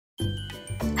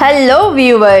Hello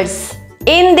viewers,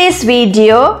 in this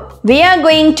video we are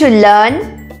going to learn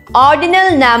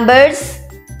ordinal numbers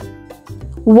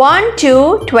 1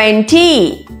 to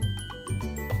 20.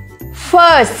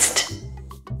 First,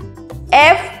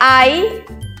 F-I-R-S-T,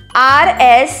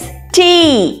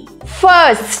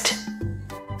 first.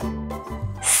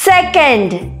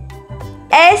 Second,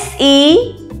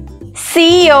 S-E-C-O-N-D,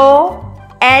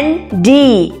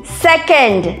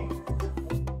 second.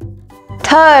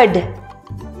 Third,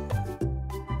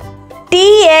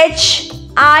 T-H-I-R-D,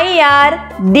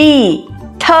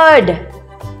 third.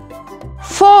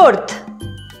 Fourth,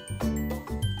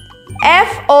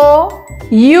 F-O-U-R-T-H,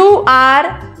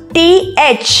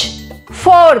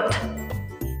 fourth.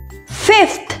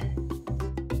 Fifth,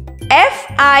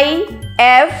 F-I-F-T-H,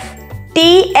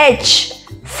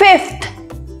 fifth.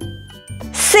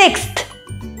 Sixth,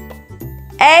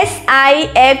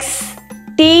 S-I-X-T-H,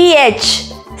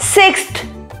 sixth.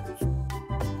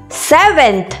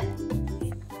 Seventh,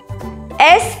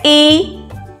 S-E-V-E-N-T-H,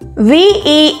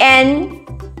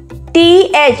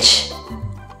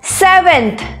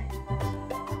 seventh.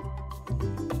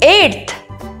 Eighth,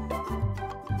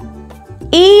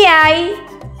 E-I-G-H-T-H,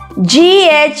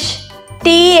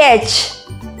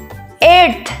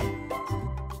 eighth.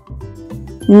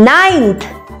 Ninth,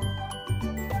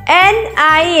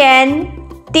 N-I-N-T-H,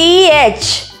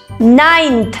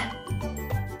 ninth.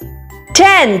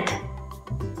 Tenth,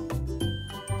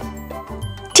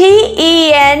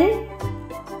 T-E-N-T-H,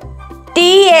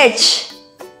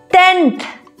 tenth.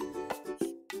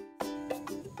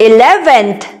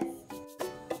 11th,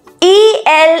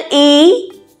 E-L-E-V-E-N-T-H,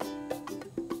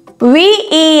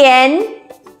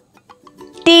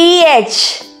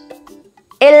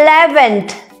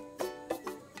 11th.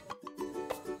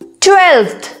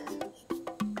 12th,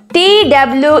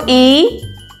 T-W-E-L-F-T-H,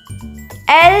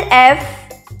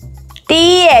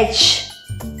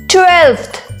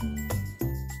 12th.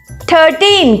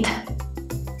 13th,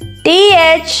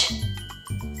 T-H-I-R-T-E-E-N-T-H,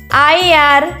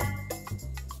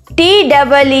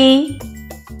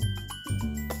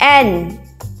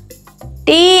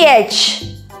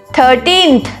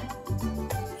 13th.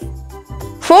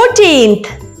 14th,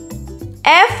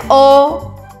 F-O-U-R-T-E-E-N-T-H,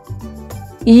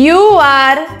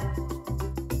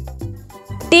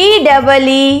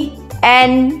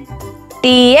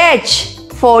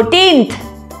 14th.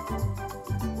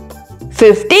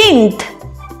 15th,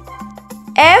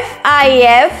 F-I-F-T-E-E-N-T-H,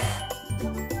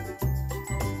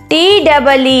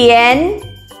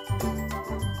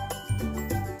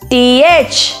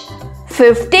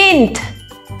 15th.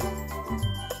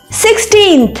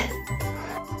 16th,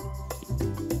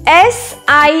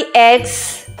 S-I-X-T-E-E-N-T-H,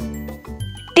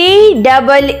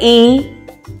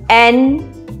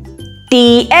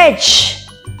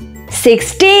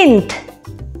 16th.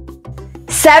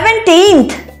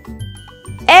 17th,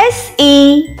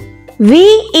 S-E-V-E-N-T-E-E-N-T-H,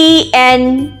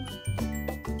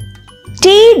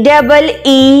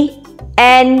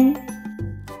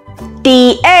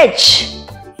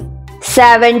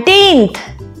 17th.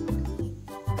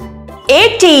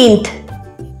 18th,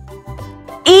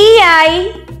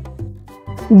 E-I-G-H-T-E-E-N-T-H,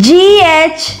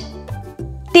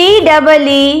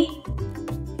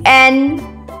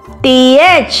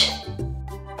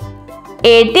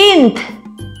 18th.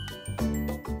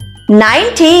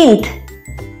 19th,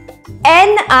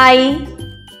 N-I-N-E-T-E-E-N-T-H,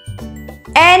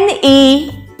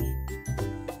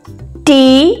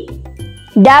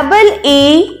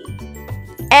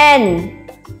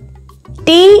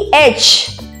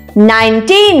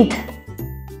 19th.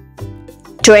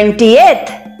 20th,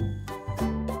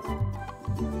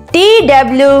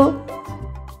 T-W-E-N-T-I-E-T-H,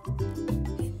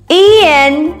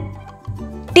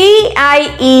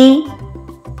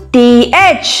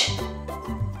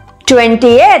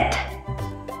 20th.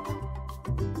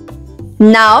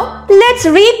 Now let's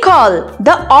recall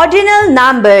the ordinal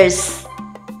numbers.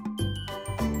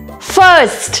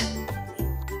 First,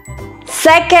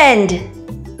 second,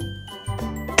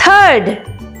 third,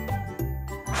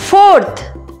 fourth,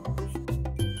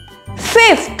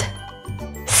 fifth,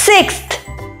 sixth,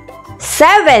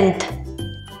 seventh,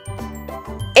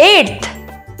 eighth,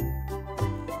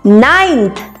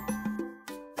 ninth,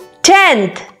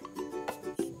 10th,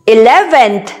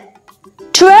 11th,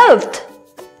 12th,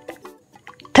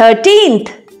 13th,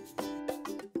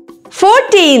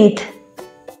 14th,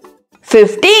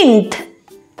 15th,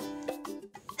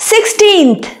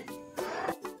 16th,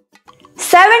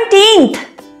 17th,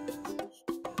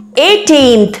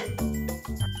 18th,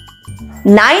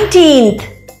 19th,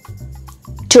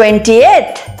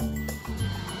 20th.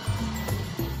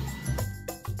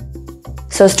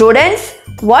 So students,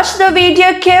 watch the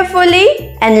video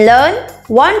carefully and learn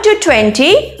 1 to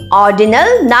 20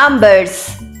 ordinal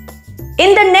numbers.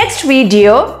 In the next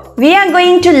video, we are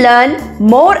going to learn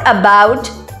more about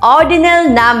ordinal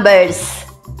numbers.